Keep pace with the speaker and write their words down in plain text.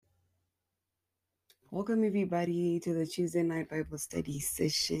Welcome everybody to the Tuesday night Bible study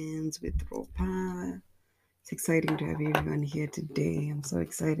sessions with Ropa. It's exciting to have everyone here today. I'm so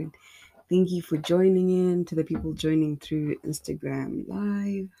excited. Thank you for joining in. To the people joining through Instagram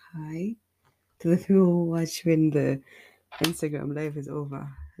Live, hi. To the people who watch when the Instagram Live is over,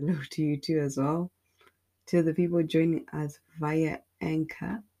 hello to you too as well. To the people joining us via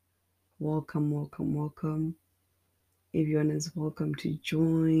Anchor, welcome, welcome, welcome. Everyone is welcome to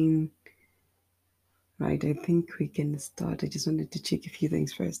join. Right, I think we can start. I just wanted to check a few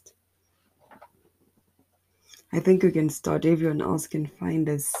things first. I think we can start. Everyone else can find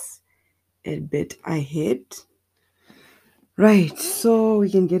us a bit ahead. Right, so we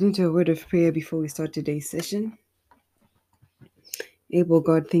can get into a word of prayer before we start today's session. Able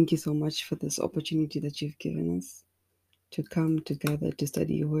God, thank you so much for this opportunity that you've given us to come together to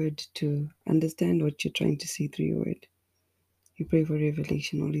study your word, to understand what you're trying to see through your word. We pray for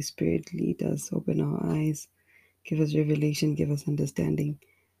revelation. Holy Spirit, lead us, open our eyes, give us revelation, give us understanding.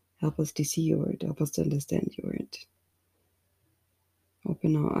 Help us to see your word, help us to understand your word.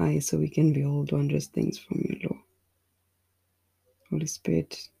 Open our eyes so we can behold wondrous things from your law. Holy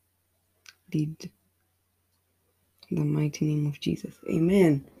Spirit, lead in the mighty name of Jesus.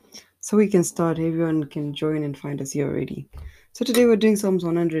 Amen. So we can start. Everyone can join and find us here already. So today we're doing Psalms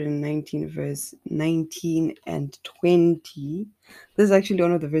 119, verse 19 and 20. This is actually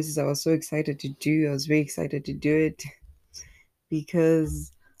one of the verses I was so excited to do. I was very excited to do it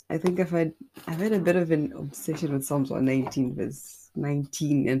because I think I've had a bit of an obsession with Psalms 119, verse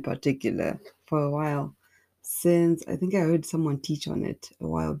 19 in particular, for a while. Since I think I heard someone teach on it a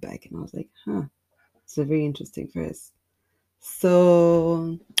while back, and I was like, it's a very interesting verse.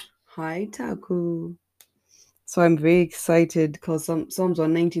 So, hi Taku. So I'm very excited because Psalms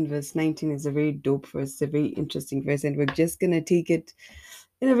 119 verse 19 is a very dope verse. It's a very interesting verse, and we're just gonna take it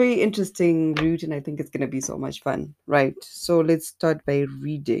in a very interesting route, and I think it's gonna be so much fun. Right. So let's start by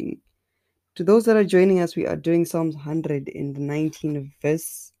reading. To those that are joining us, we are doing Psalms 119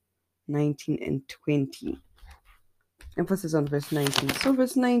 verse 19 and 20. Emphasis on verse 19. So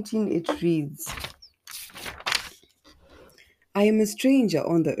verse 19 it reads, I am a stranger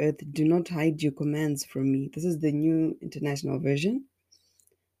on the earth. Do not hide your commands from me. This is the New International Version.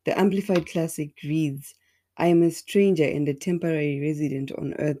 The Amplified Classic reads, I am a stranger and a temporary resident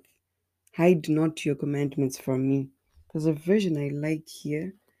on earth. Hide not your commandments from me. There's a version I like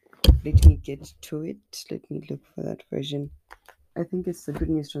here. Let me get to it. Let me look for that version. I think it's the Good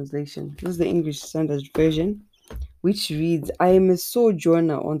News Translation. This is the English Standard Version, which reads, I am a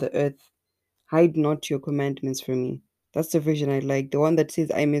sojourner on the earth. Hide not your commandments from me. That's the version I like. The one that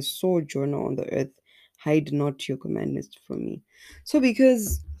says, I am a sojourner on the earth. Hide not your commandments from me. So,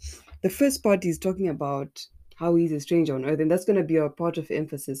 because the first part is talking about how he's a stranger on earth, and that's going to be a part of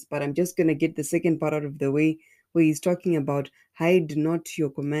emphasis, but I'm just going to get the second part out of the way where he's talking about, hide not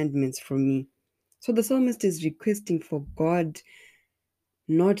your commandments from me. So, the psalmist is requesting for God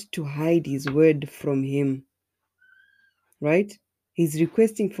not to hide his word from him, right? He's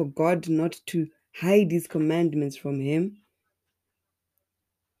requesting for God not to hide his commandments from him.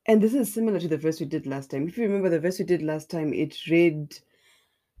 And this is similar to the verse we did last time. If you remember the verse we did last time, it read,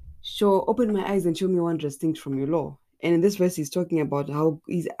 show, open my eyes and show me wondrous things from your law. And in this verse, he's talking about how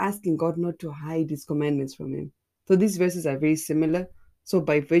he's asking God not to hide his commandments from him. So these verses are very similar. So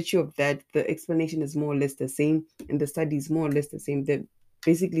by virtue of that, the explanation is more or less the same, and the study is more or less the same. They're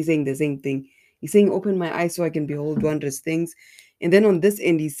basically saying the same thing. He's saying, open my eyes so I can behold wondrous things. And then on this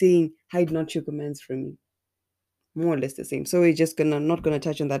end, he's saying, hide not your commands from me. More or less the same. So we're just not gonna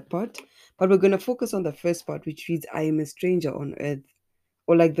touch on that part, but we're gonna focus on the first part, which reads, I am a stranger on earth.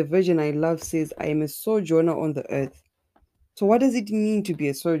 Or like the version I love says, I am a sojourner on the earth. So what does it mean to be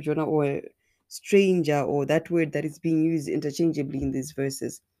a sojourner or a stranger, or that word that is being used interchangeably in these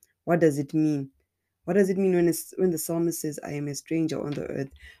verses? What does it mean? What does it mean when the psalmist says, I am a stranger on the earth?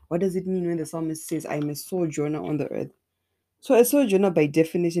 What does it mean when the psalmist says, I am a sojourner on the earth? So a sojourner, by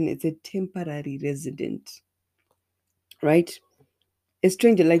definition, is a temporary resident, right? A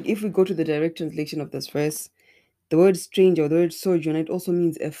stranger, like if we go to the direct translation of this verse, the word stranger or the word sojourner, it also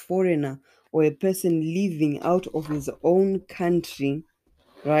means a foreigner or a person living out of his own country,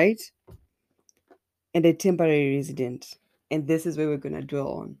 right? And a temporary resident. And this is where we're gonna dwell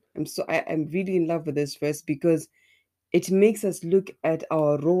on. I'm really in love with this verse because it makes us look at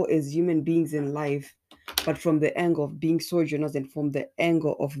our role as human beings in life, but from the angle of being sojourners and from the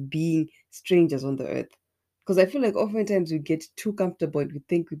angle of being strangers on the earth. Because I feel like oftentimes we get too comfortable and we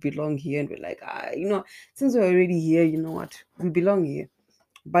think we belong here, and we're like, since we're already here, you know what? We belong here.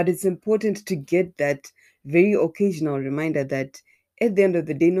 But it's important to get that very occasional reminder that At the end of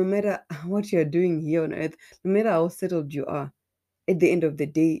the day, no matter what you're doing here on earth, no matter how settled you are, at the end of the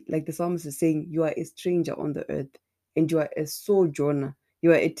day, like the psalmist is saying, you are a stranger on the earth and you are a sojourner.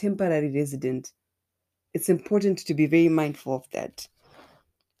 You are a temporary resident. It's important to be very mindful of that.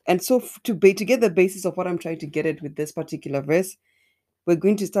 And so, to get the basis of what I'm trying to get at with this particular verse, we're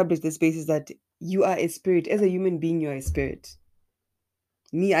going to establish this basis that you are a spirit. As a human being, you are a spirit.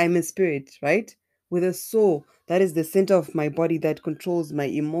 Me, I'm a spirit, right? With a soul that is the center of my body that controls my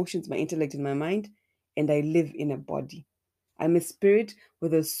emotions, my intellect, and my mind, and I live in a body. I'm a spirit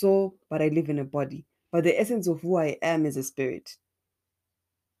with a soul, but I live in a body. But the essence of who I am is a spirit.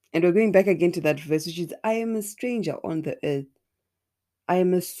 And we're going back again to that verse, which is I am a stranger on the earth. I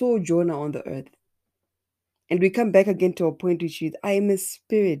am a sojourner on the earth. And we come back again to a point which is I am a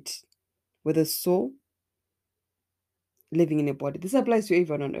spirit with a soul living in a body. This applies to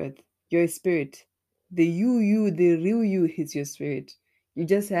everyone on earth. You're a spirit. The real you is your spirit. You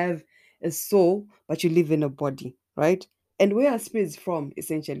just have a soul, but you live in a body, right? And where are spirits from,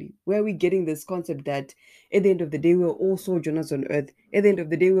 essentially? Where are we getting this concept that at the end of the day, we're all sojourners on earth? At the end of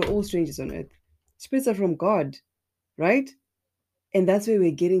the day, we're all strangers on earth. Spirits are from God, right? And that's where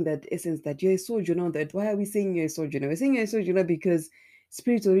we're getting that essence that you're a sojourner on the earth. Why are we saying you're a sojourner? We're saying you're a sojourner because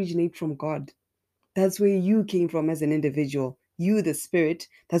spirits originate from God. That's where you came from as an individual. You, the spirit,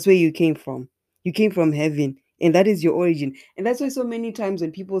 that's where you came from. You came from heaven, and that is your origin. And that's why so many times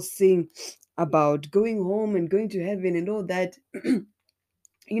when people sing about going home and going to heaven and all that, you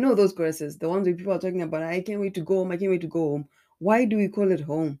know those choruses, the ones where people are talking about, I can't wait to go home, I can't wait to go home. Why do we call it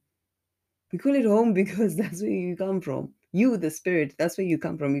home? We call it home because that's where you come from. You, the spirit, that's where you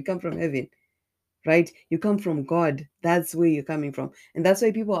come from. You come from heaven, right? You come from God. That's where you're coming from. And that's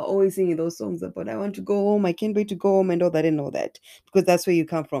why people are always singing those songs about, I want to go home, I can't wait to go home, and all that, because that's where you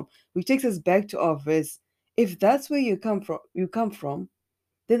come from. Which takes us back to our verse. If that's where you come from,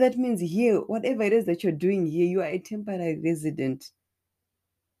 then that means here, whatever it is that you're doing here, you are a temporary resident.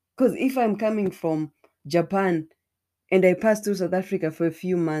 Because if I'm coming from Japan and I pass through South Africa for a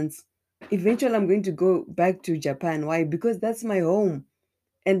few months, eventually I'm going to go back to Japan. Why? Because that's my home.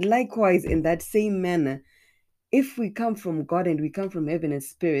 And likewise, in that same manner, if we come from God and we come from heaven as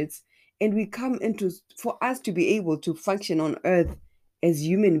spirits, and we come into, for us to be able to function on earth as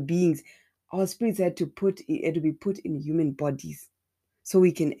human beings, our spirits had to be put in human bodies so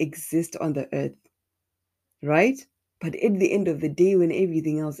we can exist on the earth, right? But at the end of the day, when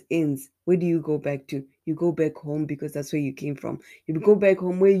everything else ends, where do you go back to? You go back home because that's where you came from. You go back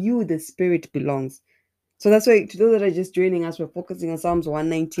home where you, the spirit, belongs. So that's why, to those that are just joining us, we're focusing on Psalms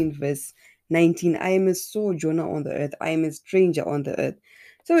 119, verse 19. I am a sojourner on the earth. I am a stranger on the earth.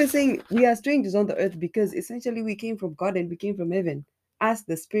 So we're saying we are strangers on the earth because essentially we came from God and we came from heaven as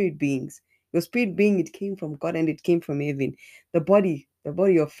the spirit beings. Your spirit being, it came from God and it came from heaven. The body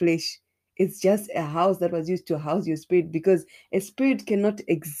of flesh, it's just a house that was used to house your spirit because a spirit cannot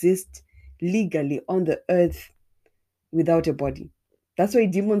exist legally on the earth without a body. That's why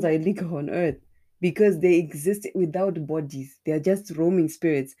demons are illegal on earth because they exist without bodies. They are just roaming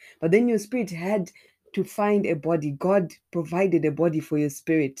spirits. But then your spirit had to find a body. God provided a body for your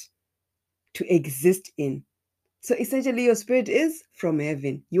spirit to exist in. So essentially, your spirit is from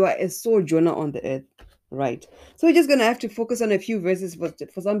heaven. You are a sojourner on the earth, right? So we're just going to have to focus on a few verses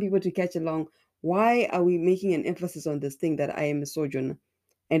for some people to catch along. Why are we making an emphasis on this thing that I am a sojourner?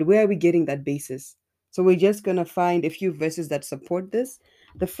 And where are we getting that basis? So we're just going to find a few verses that support this.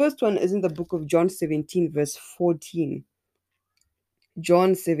 The first one is in the book of John 17, verse 14.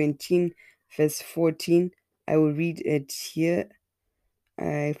 John 17, verse 14. I will read it here.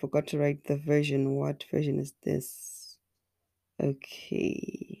 I forgot to write the version. What version is this?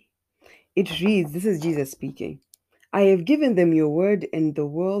 Okay. It reads, this is Jesus speaking. I have given them your word, and the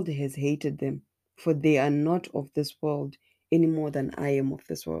world has hated them, for they are not of this world any more than I am of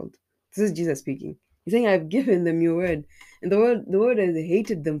this world. This is Jesus speaking. He's saying, I've given them your word, and the world has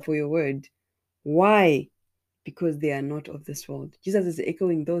hated them for your word. Why? Because they are not of this world. Jesus is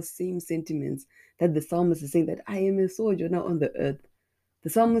echoing those same sentiments that the psalmist is saying that I am a sojourner on the earth. The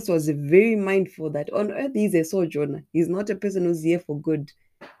psalmist was very mindful that on earth he's a sojourner. He's not a person who's here for good.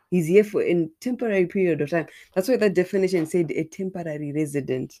 He's here for a temporary period of time. That's why that definition said a temporary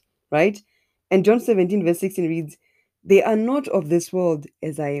resident, right? And John 17, verse 16 reads, they are not of this world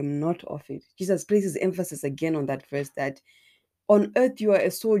as I am not of it. Jesus places emphasis again on that verse that on earth you are a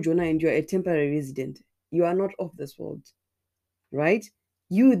sojourner and you are a temporary resident. You are not of this world, right?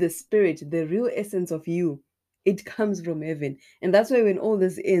 You, the spirit, the real essence of you, it comes from heaven. And that's why when all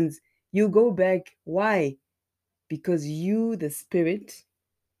this ends, you go back. Why? Because you, the spirit,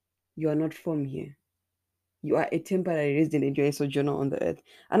 you are not from here. You are a temporary resident and you're a sojourner on the earth.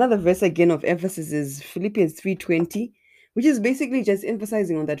 Another verse again of emphasis is Philippians 3:20, which is basically just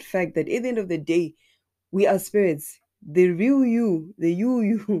emphasizing on that fact that at the end of the day, we are spirits. The real you, the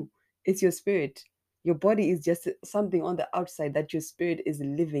you, it's your spirit. Your body is just something on the outside that your spirit is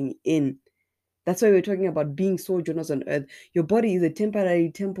living in. That's why we're talking about being sojourners on earth. Your body is a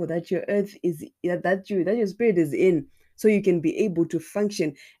temporary temple that your earth is that your spirit is in, so you can be able to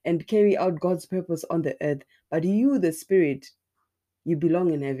function and carry out God's purpose on the earth. But you, the spirit, you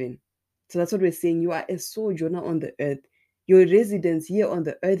belong in heaven. So that's what we're saying. You are a sojourner on the earth. Your residence here on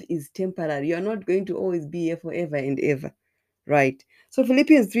the earth is temporary. You are not going to always be here forever and ever. Right. So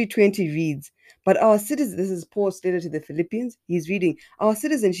Philippians 3:20 reads, but our citizen, this is Paul's letter to the Philippians. He's reading, our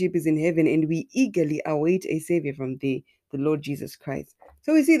citizenship is in heaven, and we eagerly await a savior from thee, the Lord Jesus Christ.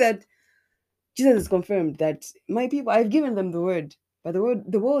 So we see that Jesus has confirmed that my people, I've given them the word, but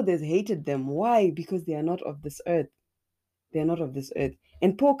the world has hated them. Why? Because they are not of this earth. They are not of this earth.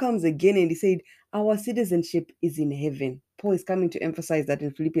 And Paul comes again and he said, our citizenship is in heaven. Paul is coming to emphasize that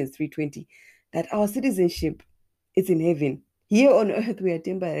in Philippians 3:20, that our citizenship is in heaven. Here on earth, we are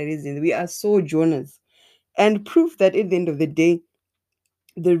temporary residents. We are sojourners. And proof that at the end of the day,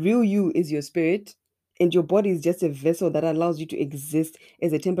 the real you is your spirit, and your body is just a vessel that allows you to exist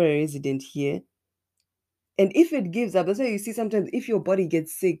as a temporary resident here. And if it gives up, that's why you see sometimes if your body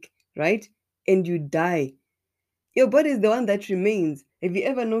gets sick, right, and you die, your body is the one that remains. Have you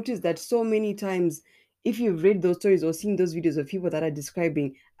ever noticed that so many times, if you've read those stories or seen those videos of people that are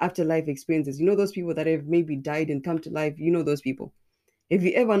describing afterlife experiences, you know those people that have maybe died and come to life, you know those people. Have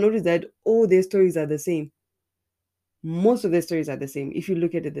you ever noticed that all their stories are the same? Most of their stories are the same if you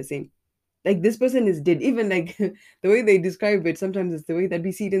look at it the same. Like this person is dead. Even like the way they describe it, sometimes it's the way that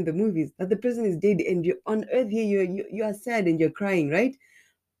we see it in the movies. That the person is dead and you're on earth here, you are sad and you're crying, right?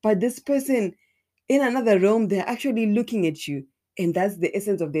 But this person in another realm, they're actually looking at you. And that's the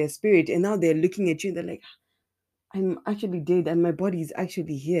essence of their spirit. And now they're looking at you and they're like, I'm actually dead and my body is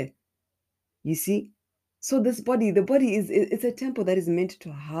actually here. You see? So this body, the body it's a temple that is meant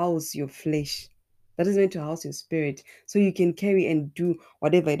to house your flesh. That is meant to house your spirit. So you can carry and do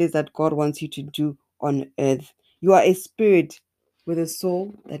whatever it is that God wants you to do on earth. You are a spirit with a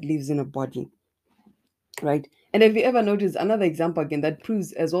soul that lives in a body. Right? And have you ever noticed another example again that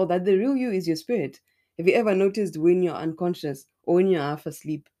proves as well that the real you is your spirit? Have you ever noticed when you're unconscious or when you're half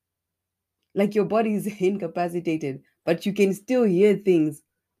asleep, like your body is incapacitated, but you can still hear things,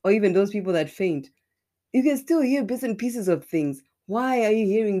 or even those people that faint, you can still hear bits and pieces of things. Why are you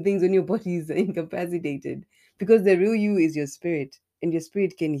hearing things when your body is incapacitated? Because the real you is your spirit, and your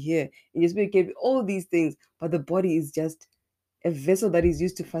spirit can hear, and your spirit can all these things, but the body is just a vessel that is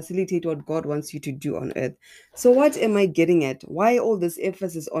used to facilitate what God wants you to do on earth. So, what am I getting at? Why all this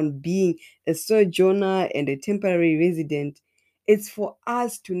emphasis on being a sojourner and a temporary resident? It's for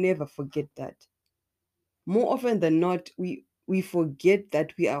us to never forget that. More often than not, we forget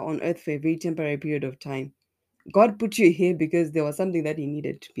that we are on earth for a very temporary period of time. God put you here because there was something that He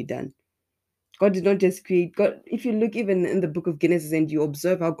needed to be done. God did not just create God. If you look even in the book of Genesis and you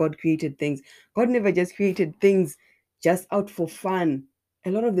observe how God created things, God never just created things just out for fun. A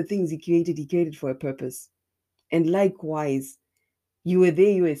lot of the things He created for a purpose. And likewise, you were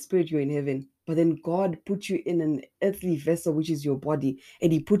there, you were a spirit, you were in heaven. But then God put you in an earthly vessel, which is your body,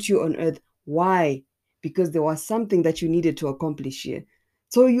 and He put you on earth. Why? Because there was something that you needed to accomplish here.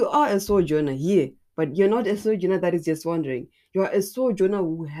 So you are a sojourner here, but you're not a sojourner that is just wandering. You are a sojourner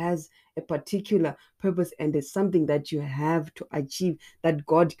who has a particular purpose and there's something that you have to achieve that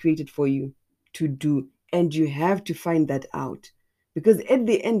God created for you to do. And you have to find that out. Because at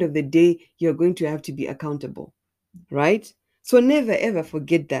the end of the day, you're going to have to be accountable, right? So never ever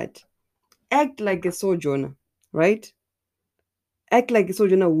forget that. Act like a sojourner, right? Act like a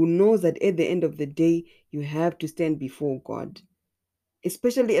sojourner who knows that at the end of the day, you have to stand before God.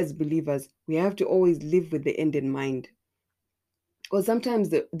 Especially as believers, we have to always live with the end in mind. Because sometimes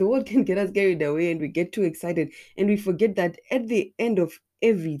the world can get us carried away and we get too excited and we forget that at the end of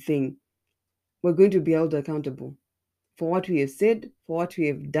everything, we're going to be held accountable for what we have said, for what we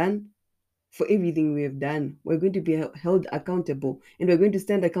have done, for everything we have done. We're going to be held accountable and we're going to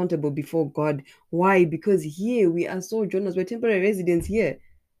stand accountable before God. Why? Because here we are sojourners, we're temporary residents here.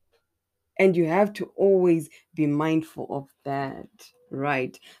 And you have to always be mindful of that.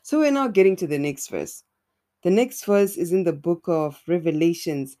 Right. So we're now getting to the next verse. The next verse is in the book of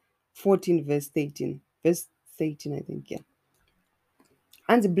Revelations 14, verse 13. Verse 13, I think, yeah.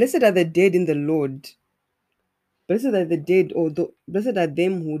 And blessed are the dead in the Lord. Blessed are the dead, blessed are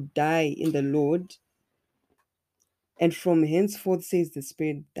them who die in the Lord. And from henceforth, says the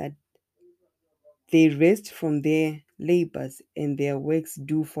Spirit, that They rest from their labors, and their works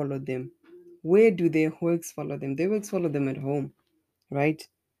do follow them. Where do their works follow them? Their works follow them at home, right?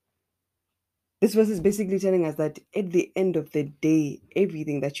 This verse is basically telling us that at the end of the day,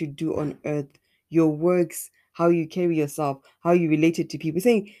 everything that you do on earth, your works, how you carry yourself, how you relate it to people,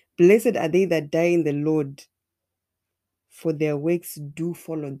 saying, "Blessed are they that die in the Lord, for their works do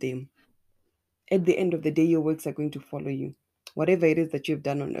follow them." At the end of the day, your works are going to follow you. Whatever it is that you've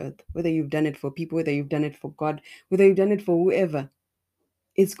done on earth, whether you've done it for people, whether you've done it for God, whether you've done it for whoever,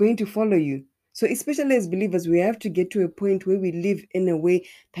 it's going to follow you. So, especially as believers, we have to get to a point where we live in a way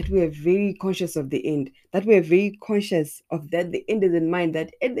that we are very conscious of the end, that we are very conscious of that the end is in mind,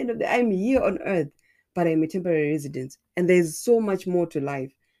 that at the end of the I'm here on earth, but I'm a temporary resident. And there's so much more to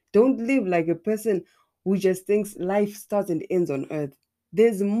life. Don't live like a person who just thinks life starts and ends on earth.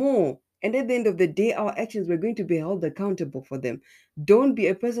 There's more. And at the end of the day, our actions, we're going to be held accountable for them. Don't be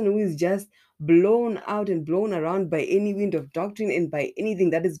a person who is just blown out and blown around by any wind of doctrine and by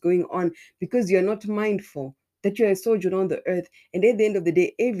anything that is going on, because you're not mindful that you're a sojourner on the earth. And at the end of the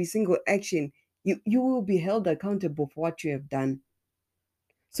day, every single action, you will be held accountable for what you have done.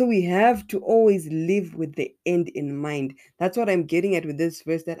 So we have to always live with the end in mind. That's what I'm getting at with this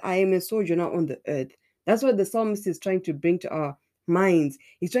verse, that I am a sojourner on the earth. That's what the psalmist is trying to bring to our minds.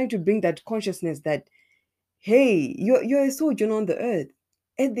 He's trying to bring that consciousness that, hey, you're a sojourner on the earth.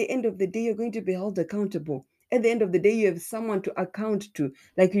 At the end of the day, you're going to be held accountable. At the end of the day, you have someone to account to.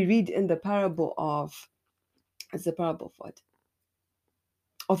 Like we read in the parable of, it's the parable of what?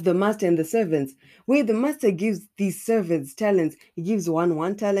 Of the master and the servants, where the master gives these servants talents. He gives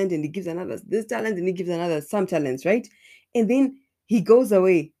one talent, and he gives another this talent, and he gives another some talents, right? And then he goes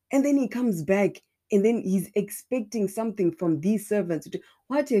away, and then he comes back, and then he's expecting something from these servants.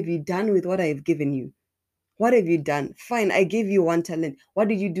 What have you done with what I have given you? What have you done? Fine, I gave you one talent. What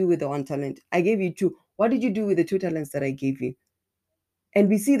did you do with the one talent? I gave you two. What did you do with the two talents that I gave you? And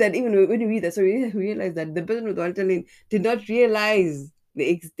we see that even when we read that, so we realize that the person with one talent did not realize the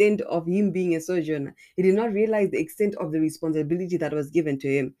extent of him being a sojourner. He did not realize the extent of the responsibility that was given to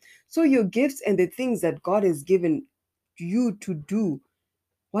him. So your gifts and the things that God has given you to do,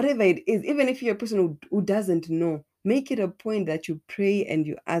 whatever it is, even if you're a person who doesn't know, make it a point that you pray and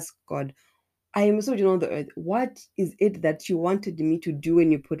you ask God, I am a sojourner on the earth. What is it that you wanted me to do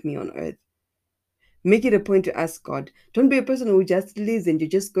when you put me on earth? Make it a point to ask God. Don't be a person who just lives and you're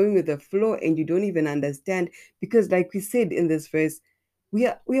just going with the flow and you don't even understand. Because, like we said in this verse, we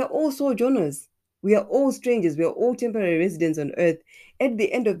are all sojourners. We are all strangers. We are all temporary residents on earth. At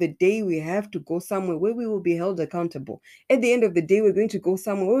the end of the day, we have to go somewhere where we will be held accountable. At the end of the day, we're going to go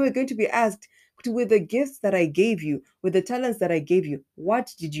somewhere where we're going to be asked, with the gifts that I gave you, with the talents that I gave you,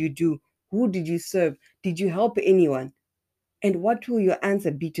 what did you do? Who did you serve? Did you help anyone? And what will your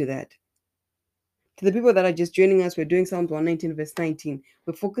answer be to that? To the people that are just joining us, we're doing Psalms 119, verse 19.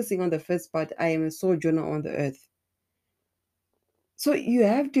 We're focusing on the first part, I am a sojourner on the earth. So you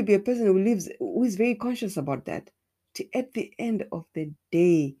have to be a person who is very conscious about that. At the end of the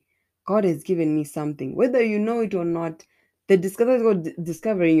day, God has given me something, whether you know it or not.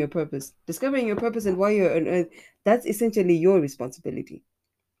 Discovering your purpose. Discovering your purpose and why you're on earth, that's essentially your responsibility.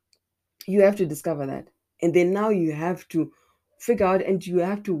 You have to discover that. And then now you have to figure out and you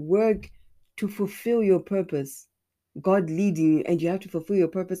have to work to fulfill your purpose. God leading you, and you have to fulfill your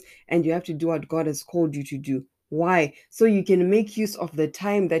purpose, and you have to do what God has called you to do. Why? So you can make use of the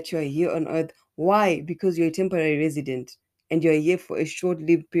time that you are here on earth. Why? Because you're a temporary resident and you're here for a short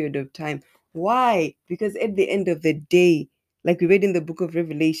lived period of time. Why? Because at the end of the day, like we read in the book of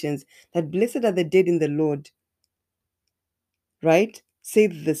Revelations, that blessed are the dead in the Lord, right?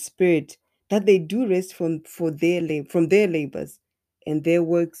 Saith the Spirit, that they do rest from their labors, and their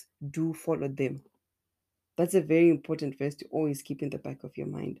works do follow them. That's a very important verse to always keep in the back of your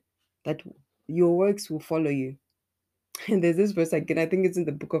mind, that your works will follow you. And there's this verse again, I think it's in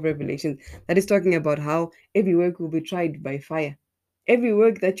the book of Revelation, that is talking about how every work will be tried by fire. Every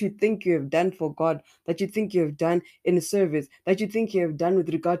work that you think you have done for God, that you think you have done in service, that you think you have done with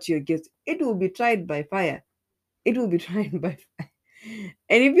regard to your gifts, it will be tried by fire. It will be tried by fire.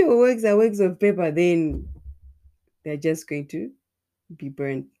 And if your works are works of paper, then they're just going to be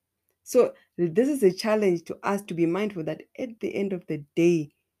burned. So this is a challenge to us to be mindful that at the end of the day,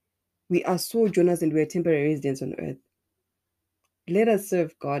 we are sojourners and we are temporary residents on earth. Let us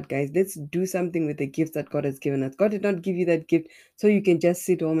serve God, guys. Let's do something with the gifts that God has given us. God did not give you that gift so you can just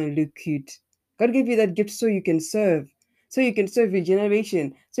sit home and look cute. God gave you that gift so you can serve. So you can serve your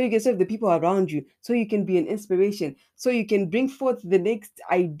generation. So you can serve the people around you. So you can be an inspiration. So you can bring forth the next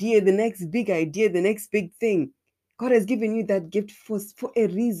idea, the next big thing. God has given you that gift for a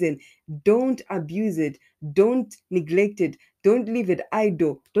reason. Don't abuse it. Don't neglect it. Don't leave it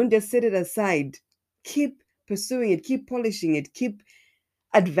idle. Don't just set it aside. Keep pursuing it. Keep polishing it. Keep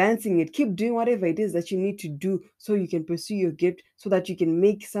advancing it. Keep doing whatever it is that you need to do so you can pursue your gift, so that you can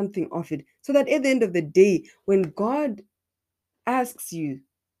make something of it. So that at the end of the day, when God asks you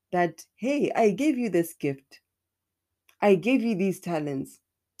that, hey, I gave you this gift, I gave you these talents,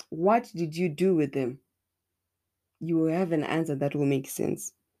 what did you do with them? You will have an answer that will make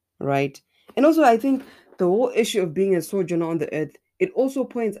sense, right? And also, I think the whole issue of being a sojourner on the earth, it also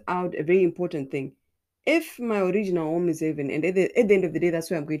points out a very important thing. If my original home is heaven, and at the end of the day,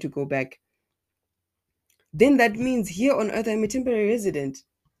 that's where I'm going to go back, then that means here on earth, I'm a temporary resident.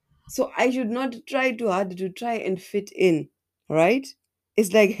 So I should not try too hard to try and fit in, right?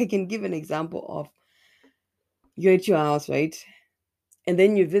 It's like I can give an example of you're at your house, right? And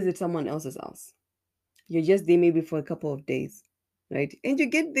then you visit someone else's house. You're just there maybe for a couple of days, right? And you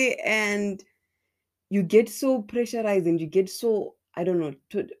get there and you get so pressurized and you get so, I don't know,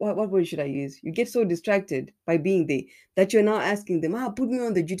 what word should I use? You get so distracted by being there that you're now asking them, put me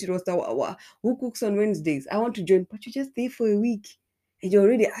on the duty roster. Who cooks on Wednesdays? I want to join, but you're just there for a week. And you're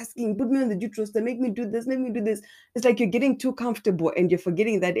already asking, put me on the duty roster, make me do this, make me do this. It's like you're getting too comfortable and you're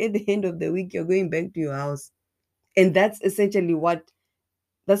forgetting that at the end of the week, you're going back to your house. And that's essentially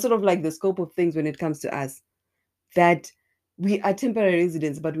that's sort of like the scope of things when it comes to us, that we are temporary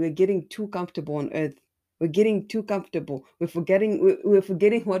residents, but we're getting too comfortable on earth. We're getting too comfortable. We're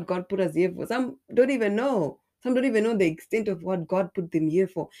forgetting what God put us here for. Some don't even know. Some don't even know the extent of what God put them here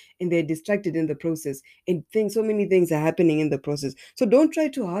for, and they're distracted in the process. And things, so many things are happening in the process. So don't try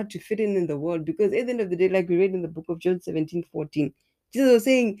too hard to fit in the world, because at the end of the day, like we read in the book of John 17:14, Jesus was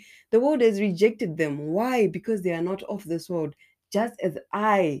saying the world has rejected them. Why? Because they are not of this world. Just as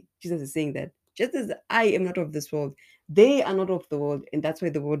Jesus is saying that, just as I am not of this world, they are not of the world, and that's why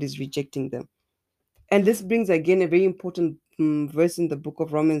the world is rejecting them. And this brings again a very important verse in the book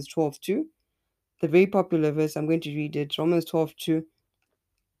of Romans 12:2, the very popular verse. I'm going to read it. Romans 12:2.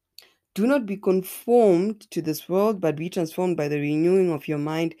 Do not be conformed to this world, but be transformed by the renewing of your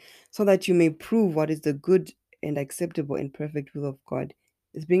mind, so that you may prove what is the good and acceptable and perfect will of God.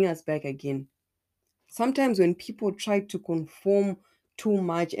 It's bringing us back again. Sometimes when people try to conform too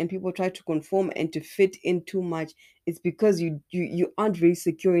much, and people try to conform and to fit in too much, it's because you aren't very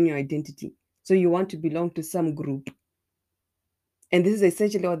secure in your identity, so you want to belong to some group. And this is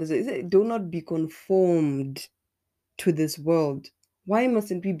essentially what this is. Do not be conformed to this world. Why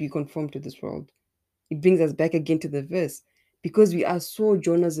mustn't we be conformed to this world? It brings us back again to the verse, because we are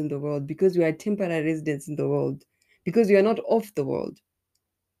sojourners in the world, because we are temporary residents in the world, because we are not of the world.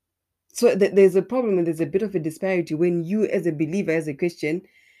 So there's a problem, and there's a bit of a disparity when you, as a believer, as a Christian,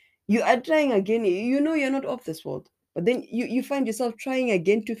 you are trying again. You know you're not of this world, but then you find yourself trying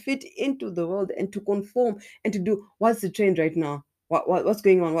again to fit into the world and to conform and to do what's the trend right now. What's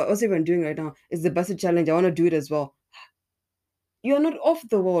going on? What's everyone doing right now? Is the basket challenge? I want to do it as well. You're not of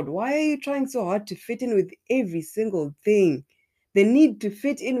the world. Why are you trying so hard to fit in with every single thing? The need to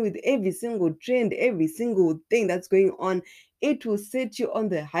fit in with every single trend, every single thing that's going on, it will set you on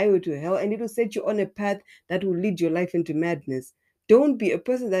the highway to hell, and it will set you on a path that will lead your life into madness. Don't be a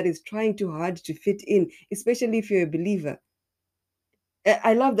person that is trying too hard to fit in, especially if you're a believer.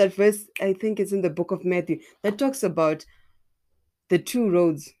 I love that verse. I think it's in the book of Matthew that talks about the two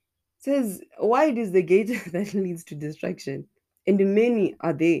roads. It says, wide is the gate that leads to destruction, and many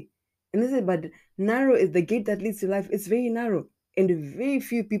are they. And they say, but narrow is the gate that leads to life. It's very narrow, and very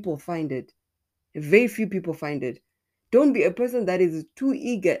few people find it. Very few people find it. Don't be a person that is too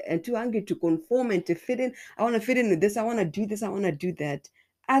eager and too hungry to conform and to fit in. I want to fit in with this. I want to do this. I want to do that.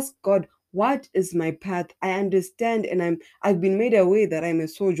 Ask God, what is my path? I understand, and I've been made aware that I'm a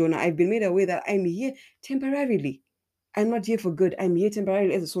sojourner. I've been made aware that I'm here temporarily. I'm not here for good. I'm here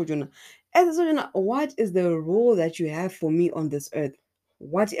temporarily as a sojourner. As a sojourner, what is the role that you have for me on this earth?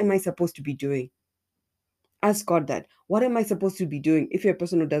 What am I supposed to be doing? Ask God that. What am I supposed to be doing if you're a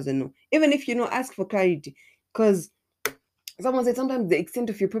person who doesn't know? Even if you know, ask for clarity. Because someone said sometimes the extent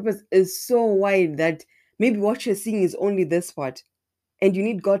of your purpose is so wide that maybe what you're seeing is only this part. And you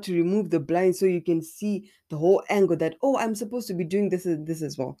need God to remove the blind so you can see the whole angle that, oh, I'm supposed to be doing this and this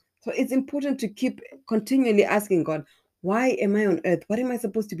as well. So it's important to keep continually asking God, why am I on earth? What am I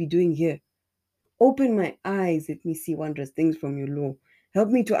supposed to be doing here? Open my eyes, let me see wondrous things from your law. Help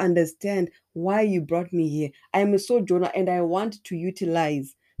me to understand why you brought me here. I am a sojourner and I want to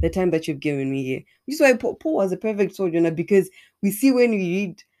utilize the time that you've given me here. Which is why Paul was a perfect sojourner, because we see when we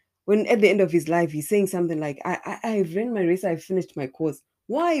read, when at the end of his life, he's saying something like, I've ran my race, I've finished my course.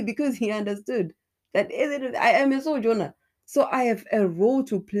 Why? Because he understood. That is it. I am a sojourner. So I have a role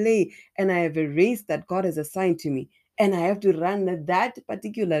to play, and I have a race that God has assigned to me. And I have to run that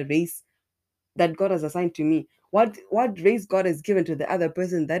particular race that God has assigned to me. What race God has given to the other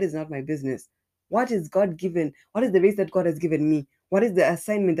person, that is not my business. What is God given? What is the race that God has given me? What is the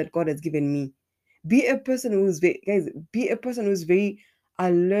assignment that God has given me? Be a person who's very, guys, be a person who's very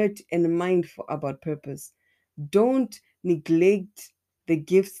alert and mindful about purpose. Don't neglect the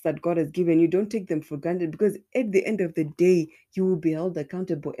gifts that God has given you. Don't take them for granted, because at the end of the day, you will be held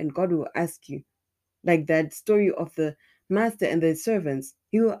accountable and God will ask you. Like that story of the master and the servants,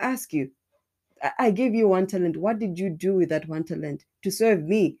 he will ask you, I gave you one talent. What did you do with that one talent? To serve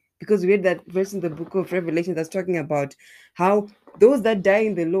me. Because we read that verse in the book of Revelation that's talking about how those that die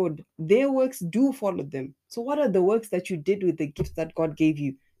in the Lord, their works do follow them. So, what are the works that you did with the gifts that God gave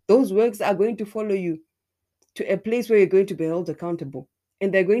you? Those works are going to follow you to a place where you're going to be held accountable.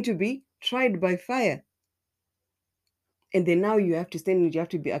 And they're going to be tried by fire. And then now you have to stand and you have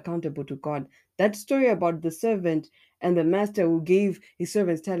to be accountable to God. That story about the servant and the master who gave his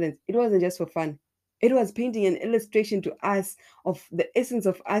servants talents, it wasn't just for fun. It was painting an illustration to us of the essence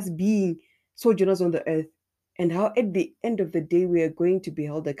of us being sojourners on the earth, and how at the end of the day we are going to be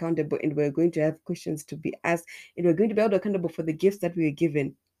held accountable, and we're going to have questions to be asked, and we're going to be held accountable for the gifts that we were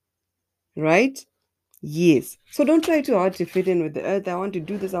given. Right? Yes. So don't try too hard to fit in with the earth. I want to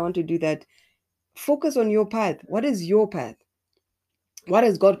do this, I want to do that. Focus on your path. What is your path? What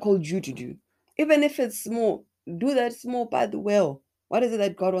has God called you to do? Even if it's small, do that small part well. What is it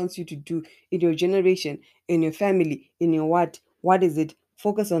that God wants you to do in your generation, in your family, in your what? What is it?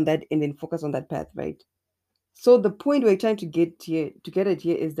 Focus on that and then focus on that path, right? So the point we're trying to get at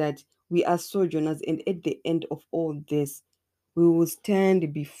here is that we are sojourners, and at the end of all this, we will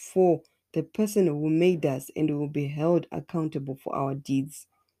stand before the person who made us and we will be held accountable for our deeds.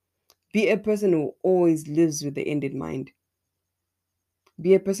 Be a person who always lives with the end in mind.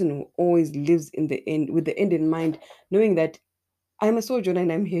 Be a person who always lives in the end with the end in mind, knowing that I'm a sojourner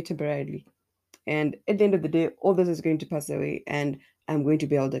and I'm here temporarily. And at the end of the day, all this is going to pass away and I'm going to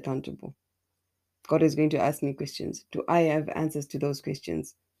be held accountable. God is going to ask me questions. Do I have answers to those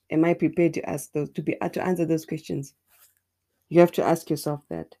questions? Am I prepared to ask those to answer those questions? You have to ask yourself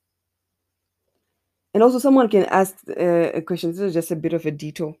that. And also, someone can ask a question. This is just a bit of a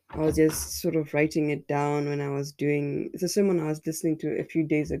detour. I was just sort of writing it down when I was doing. It's a sermon I was listening to a few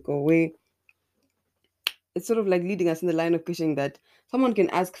days ago, where it's sort of like leading us in the line of questioning that someone can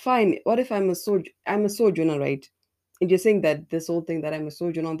ask, fine, what if I'm a sojourner, right? And you're saying that this whole thing that I'm a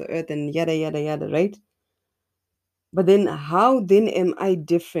sojourner on the earth and yada yada yada, right? But then how then am I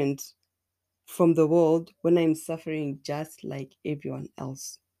different from the world when I'm suffering just like everyone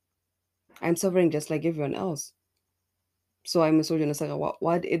else? I'm suffering just like everyone else. So I'm a sojourner. So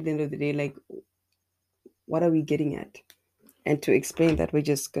what at the end of the day, like, what are we getting at? And to explain that, we're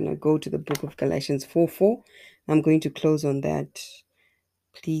just gonna go to the book of Galatians 4:4. I'm going to close on that.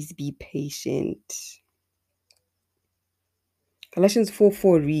 Please be patient. Galatians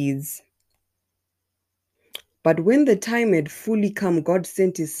 4:4 reads, but when the time had fully come, God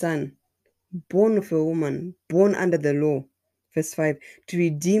sent his son, born of a woman, born under the law. Verse 5, to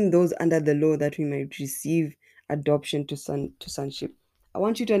redeem those under the law, that we might receive adoption to sonship. I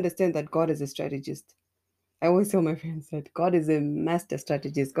want you to understand that God is a strategist. I always tell my friends that God is a master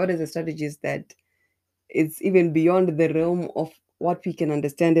strategist. God is a strategist that it's even beyond the realm of what we can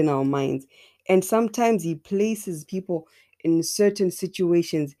understand in our minds. And sometimes he places people in certain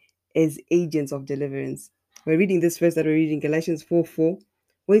situations as agents of deliverance. We're reading this verse that we're reading, Galatians 4:4,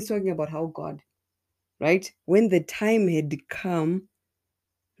 where he's talking about how God, right, when the time had come,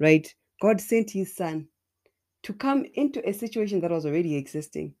 right, God sent his son to come into a situation that was already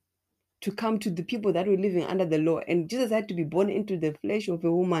existing, to come to the people that were living under the law. And Jesus had to be born into the flesh of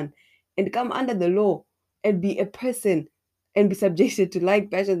a woman and come under the law and be a person and be subjected to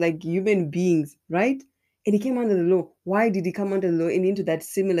like passions like human beings, right? And he came under the law. Why did he come under the law and into that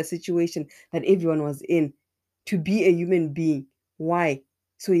similar situation that everyone was in? To be a human being. Why?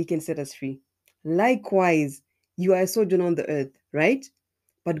 So he can set us free. Likewise, you are a sojourner on the earth, right?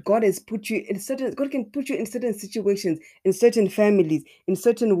 But God has put you in certain, God can put you in certain situations, in certain families, in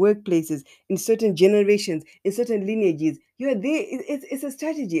certain workplaces, in certain generations, in certain lineages. You are there. It's a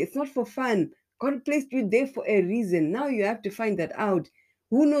strategy. It's not for fun. God placed you there for a reason. Now you have to find that out.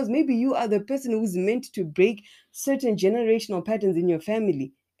 Who knows? Maybe you are the person who's meant to break certain generational patterns in your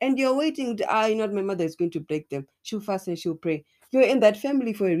family. And you're waiting to, you know what, my mother is going to break them. She'll fast and she'll pray. You're in that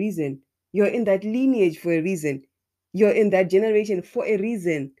family for a reason. You're in that lineage for a reason. You're in that generation for a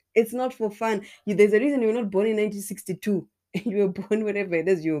reason. It's not for fun. There's a reason you're not born in 1962. You were born wherever it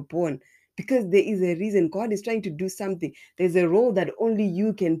is you were born. because there is a reason. God is trying to do something. There's a role that only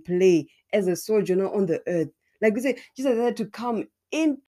you can play as a sojourner on the earth. Like we say, Jesus had to come in